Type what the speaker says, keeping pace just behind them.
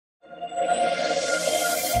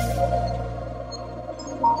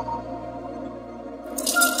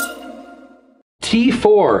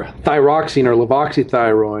T4, thyroxine or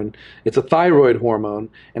levoxythyroid, it's a thyroid hormone,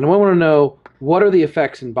 and I want to know what are the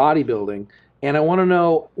effects in bodybuilding, and I want to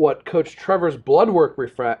know what Coach Trevor's blood work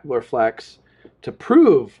reflects to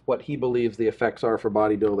prove what he believes the effects are for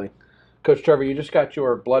bodybuilding. Coach Trevor, you just got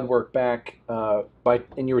your blood work back,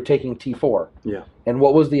 and you were taking T4. Yeah. And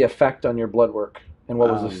what was the effect on your blood work, and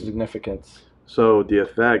what was the significance? So the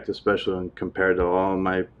effect, especially when compared to all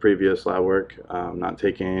my previous lab work, not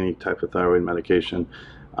taking any type of thyroid medication,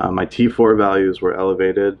 my T4 values were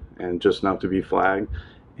elevated and just enough to be flagged,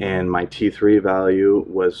 and my T3 value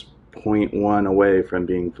was 0.1 away from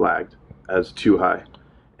being flagged as too high.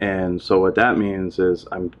 And so what that means is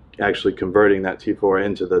I'm actually converting that T4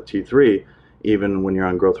 into the T3, even when you're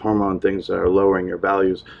on growth hormone, things that are lowering your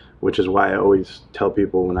values, which is why I always tell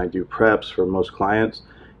people when I do preps for most clients,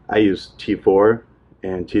 I use T4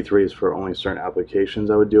 and T3 is for only certain applications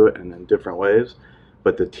I would do it and in different ways.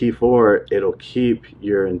 But the T4, it'll keep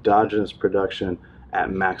your endogenous production at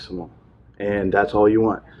maximal. And that's all you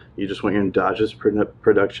want. You just want your endogenous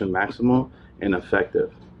production maximal and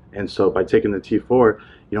effective. And so by taking the T4,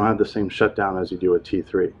 you don't have the same shutdown as you do with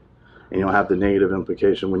T3. And you don't have the negative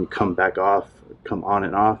implication when you come back off, come on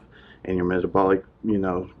and off, and your metabolic,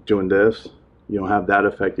 doing this. You don't have that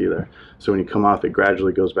effect either. So when you come off, it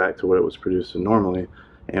gradually goes back to what it was producing normally.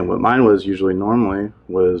 And what mine was usually normally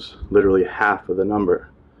was literally half of the number.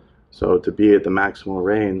 So to be at the maximal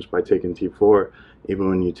range by taking T4, even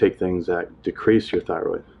when you take things that decrease your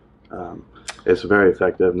thyroid, it's very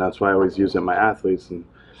effective. And that's why I always use it in my athletes. And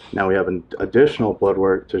now we have an additional blood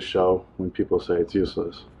work to show when people say it's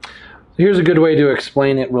useless. Here's a good way to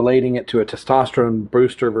explain it, relating it to a testosterone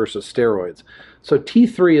booster versus steroids. So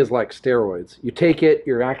T3 is like steroids. You take it,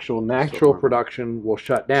 your actual natural production will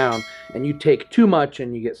shut down, and you take too much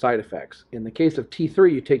and you get side effects. In the case of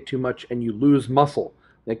T3, you take too much and you lose muscle.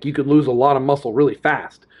 Like you could lose a lot of muscle really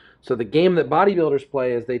fast. So the game that bodybuilders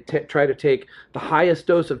play is they try to take the highest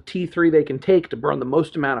dose of T3 they can take to burn the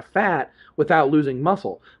most amount of fat without losing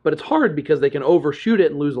muscle. But it's hard because they can overshoot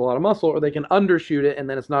it and lose a lot of muscle, or they can undershoot it and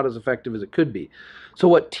then it's not as effective as it could be. So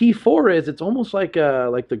what T4 is, it's almost like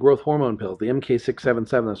the growth hormone pills, the MK677,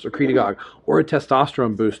 the secretagogue, or a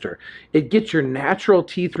testosterone booster. It gets your natural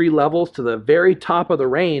T3 levels to the very top of the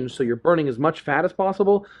range, so you're burning as much fat as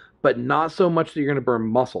possible, but not so much that you're going to burn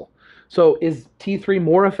muscle. So is T3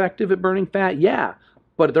 more effective at burning fat? Yeah,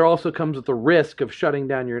 but there also comes with the risk of shutting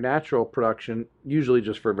down your natural production, usually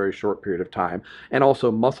just for a very short period of time, and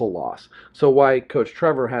also muscle loss. So why Coach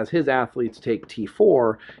Trevor has his athletes take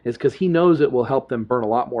T4 is because he knows it will help them burn a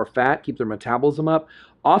lot more fat, keep their metabolism up,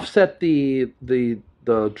 offset the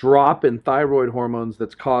drop in thyroid hormones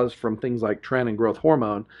that's caused from things like tren and growth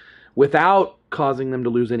hormone, without causing them to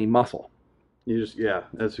lose any muscle. Yeah,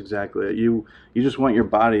 that's exactly it. You just want your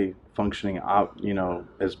body functioning out,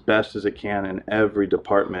 as best as it can in every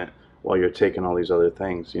department while you're taking all these other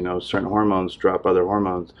things. Certain hormones drop other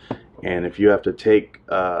hormones, and if you have to take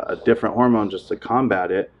a different hormone just to combat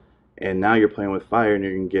it, and now you're playing with fire and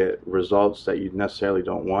you can get results that you necessarily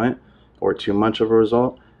don't want, or too much of a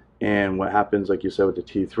result. And what happens, like you said with the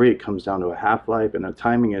T3, it comes down to a half-life and a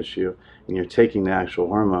timing issue, and you're taking the actual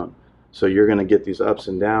hormone. So you're going to get these ups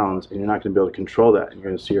and downs, and you're not going to be able to control that. You're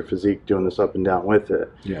going to see your physique doing this up and down with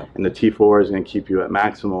it. Yeah. And the T4 is going to keep you at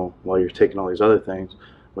maximal while you're taking all these other things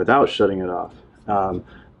without shutting it off.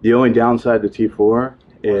 The only downside to T4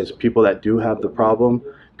 is people that do have the problem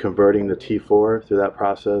converting the T4 through that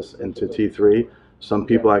process into T3. Some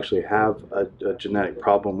people actually have a genetic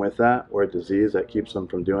problem with that, or a disease that keeps them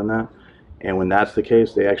from doing that. And when that's the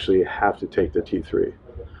case, they actually have to take the T3.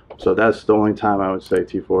 So that's the only time I would say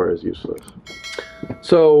T4 is useless.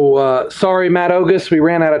 So sorry, Matt Ogus, we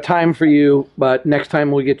ran out of time for you, but next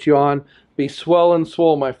time we'll get you on. Be swell and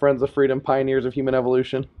swole, my friends of freedom, pioneers of human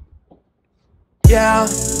evolution. Yeah,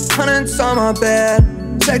 hundreds on my bed,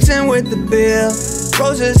 sexing with the bill.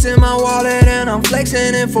 Roses in my wallet and I'm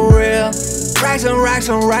flexing it for real. Racks on racks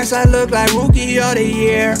on racks, I look like rookie of the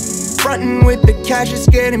year. Frontin' with the cash, it's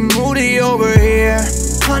getting moody over here.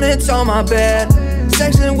 Hundreds on my bed,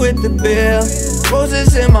 sexing with the bill.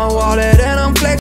 Roses in my wallet and I'm flexing.